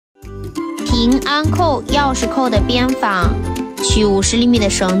平安扣钥匙扣的编法，取50厘米的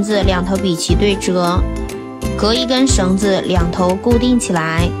绳子，两头比齐对折，隔一根绳子，两头固定起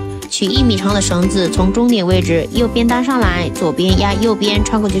来。取1米长的绳子，从终点位置右边搭上来，左边压右边，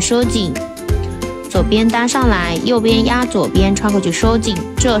穿过去收紧。左边搭上来，右边压左边，穿过去收紧。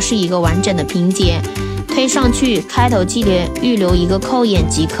这是一个完整的平结。推上去，开头预留一个扣眼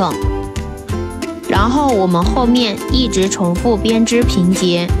即可。然后我们后面一直重复编织平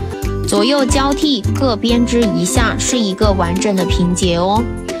结，左右交替各编织一下，是一个完整的平结哦。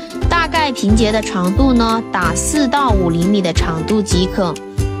大概平结的长度呢，打4到5厘米的长度即可。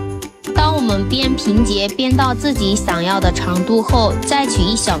当我们编平结编到自己想要的长度后，再取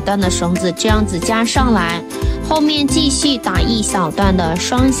一小段的绳子，这样子加上来，后面继续打一小段的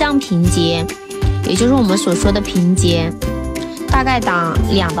双向平结，也就是我们所说的平结，大概打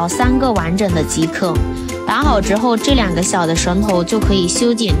2到3个完整的即可。打好之后，这2个小的绳头就可以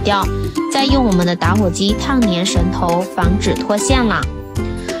修剪掉，再用我们的打火机烫粘绳头，防止脱线了。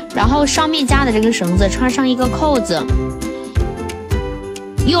然后上面加的这个绳子穿上一个扣子，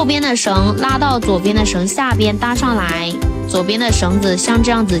右边的绳拉到左边的绳下边搭上来，左边的绳子像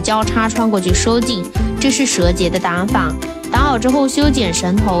这样子交叉穿过去收紧，这是折结的打法。打好之后修剪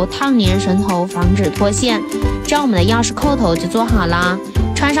绳头，烫粘绳头，防止脱线，这样我们的钥匙扣头就做好啦。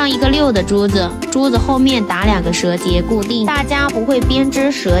穿上一个6的珠子，珠子后面打2个折结固定。大家不会编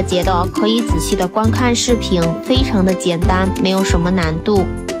织折结的，可以仔细的观看视频，非常的简单，没有什么难度。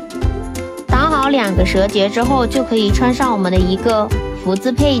打好2个折结之后，就可以穿上我们的一个福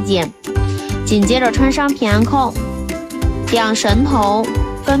字配件，紧接着穿上平安扣，2绳头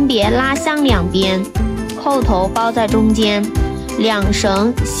分别拉向两边，扣头包在中间，2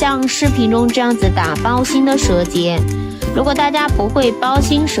绳像视频中这样子打包心的折结。如果大家不会包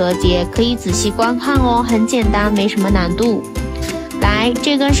心折结，可以仔细观看哦，很简单，没什么难度。来，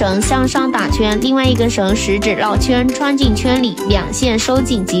这根绳向上打圈，另外一根绳食指绕圈，穿进圈里，2线收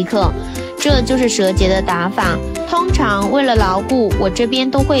紧即可。这就是折结的打法。通常为了牢固，我这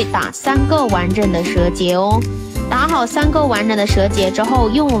边都会打3个完整的折结哦。打好3个完整的折结之后，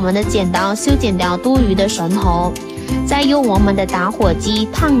用我们的剪刀修剪掉多余的绳头，再用我们的打火机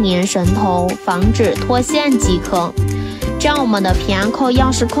烫粘绳头，防止脱线即可。这样我们的平安扣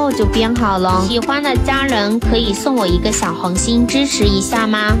钥匙扣就编好了。喜欢的家人可以送我一个小红心支持一下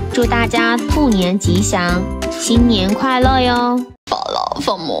吗？祝大家兔年吉祥，新年快乐哟！ Follow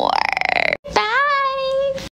for more. Bye.